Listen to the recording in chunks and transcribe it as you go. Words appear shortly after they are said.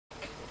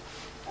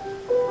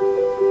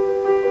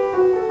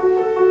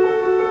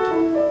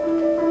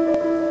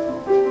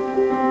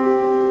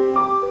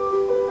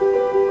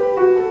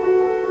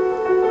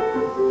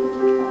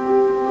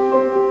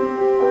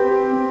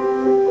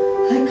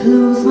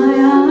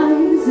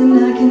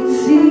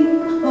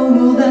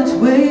that's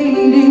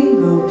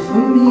waiting up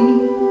for me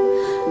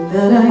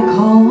that I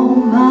call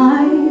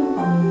my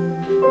own.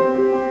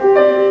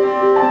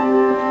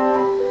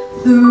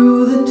 Through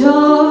the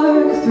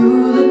dark,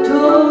 through the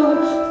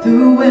door,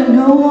 through where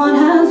no one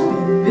has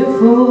been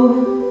before,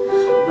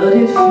 but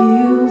it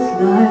feels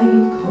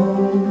like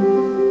home.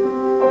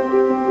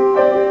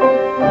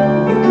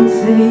 You can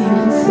say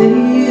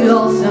it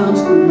all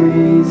sounds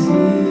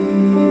crazy.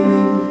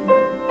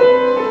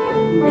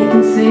 They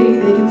can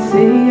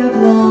say I've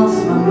lost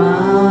my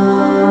mind,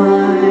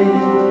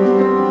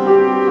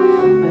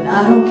 but I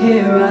don't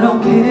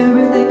care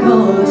if they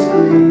call us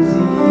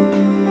crazy.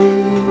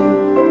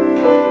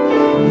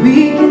 We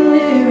can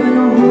live in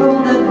a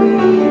world that we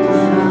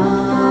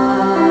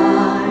design.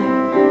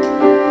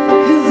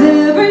 'Cause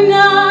every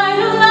night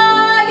I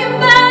lie in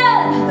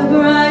bed, the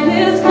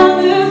brightest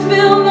colors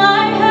fill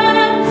my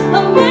head.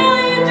 A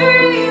million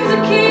dreams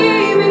are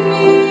keeping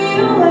me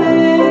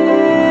awake.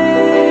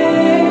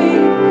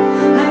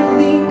 I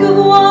think of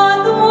what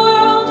the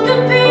world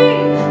could be,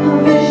 a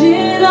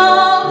vision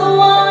of the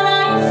one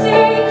I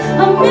see.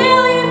 A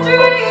million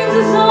dreams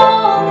is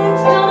all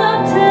it's gonna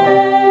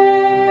take.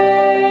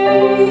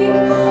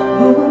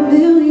 Oh, a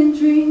million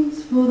dreams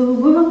for the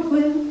world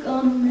we're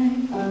gonna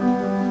make.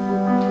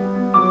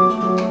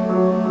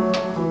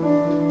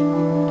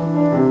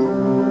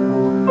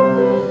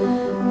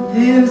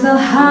 There's a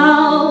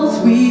house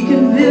we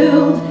can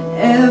build,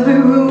 every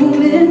room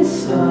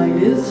inside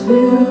is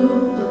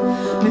filled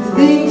with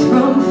things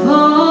from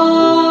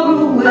far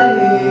away.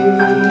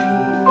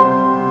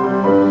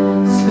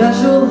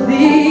 Special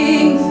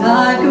things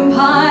I've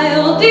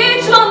compiled,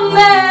 each one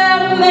there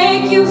to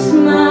make you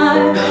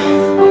smile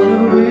on a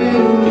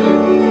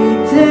rainy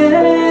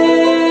day.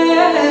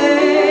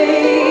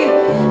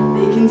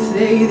 They can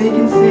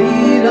say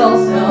it all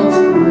sounds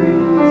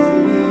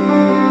crazy.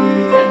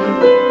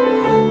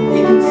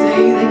 They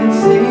can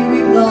say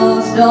we've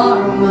lost our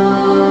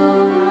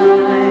minds.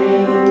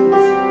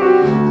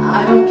 I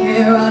don't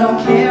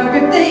care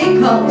if they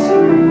call us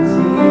crazy.